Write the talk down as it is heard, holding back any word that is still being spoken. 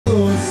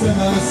and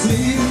I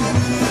see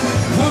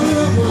coming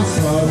up my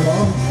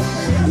sidewalk,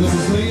 just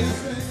as late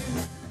as day.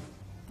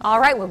 All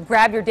right, well,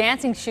 grab your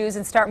dancing shoes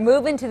and start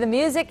moving to the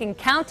music and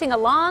counting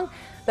along.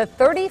 The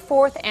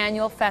 34th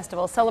annual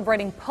festival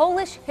celebrating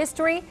Polish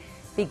history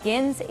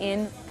begins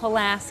in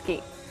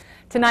Pulaski.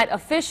 Tonight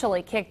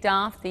officially kicked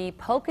off the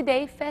Polka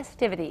Day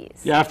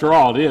festivities. Yeah, after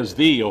all, it is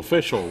the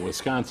official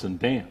Wisconsin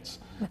dance.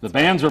 The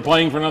bands are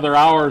playing for another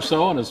hour or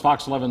so, and as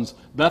Fox 11's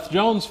Beth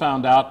Jones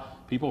found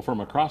out, people from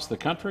across the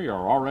country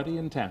are already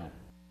in town.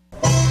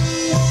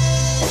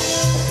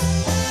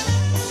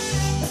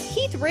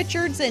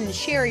 Richards and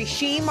Sherry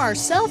Sheem are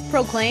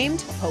self-proclaimed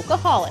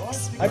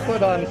Polkaholics. I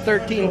put on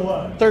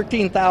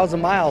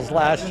 13,000 miles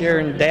last year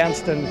and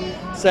danced in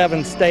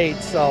 7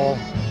 states, so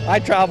I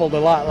traveled a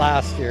lot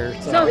last year.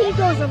 So he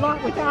goes a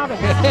lot without it.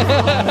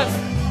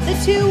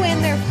 The two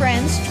and their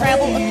friends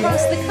travel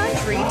across the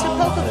country to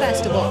polka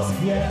festivals.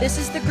 This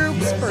is the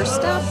group's first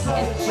stop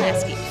in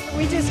Pulaski.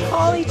 We just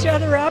call each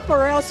other up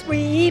or else we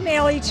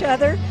email each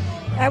other.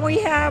 And we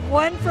have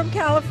one from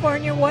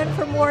California, one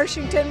from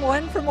Washington,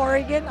 one from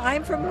Oregon.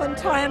 I'm from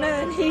Montana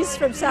and he's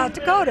from South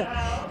Dakota.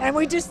 And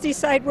we just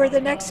decide where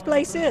the next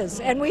place is.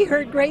 And we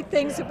heard great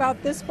things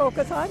about this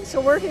Polkathon,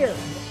 so we're here.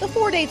 The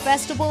 4-day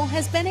festival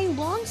has been a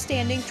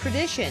long-standing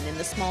tradition in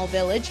the small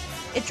village.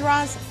 It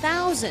draws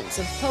thousands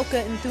of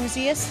polka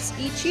enthusiasts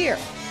each year.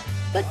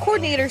 But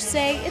coordinators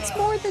say it's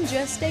more than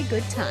just a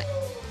good time.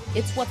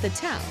 It's what the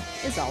town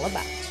is all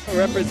about. It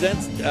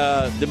represents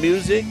the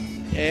music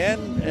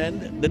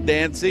and the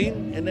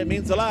dancing, and it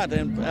means a lot.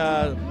 And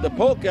the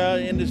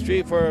polka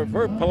industry for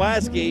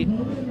Pulaski,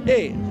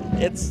 hey,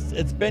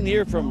 it's been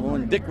here from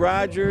when Dick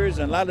Rogers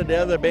and a lot of the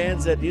other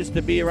bands that used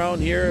to be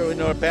around here,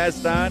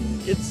 passed on.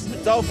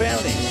 It's all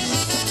family.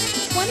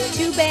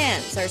 22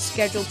 bands are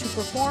scheduled to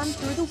perform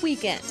through the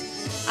weekend.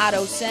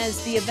 Otto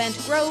says the event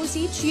grows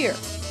each year,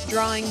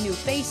 drawing new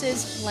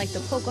faces like the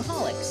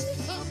Polkaholics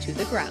to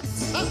the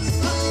grounds.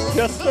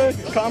 Just the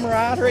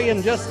camaraderie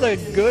and just the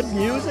good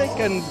music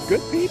and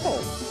good people.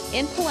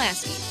 In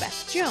Pulaski,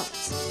 Beth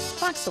Jones,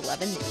 Fox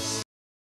 11 News.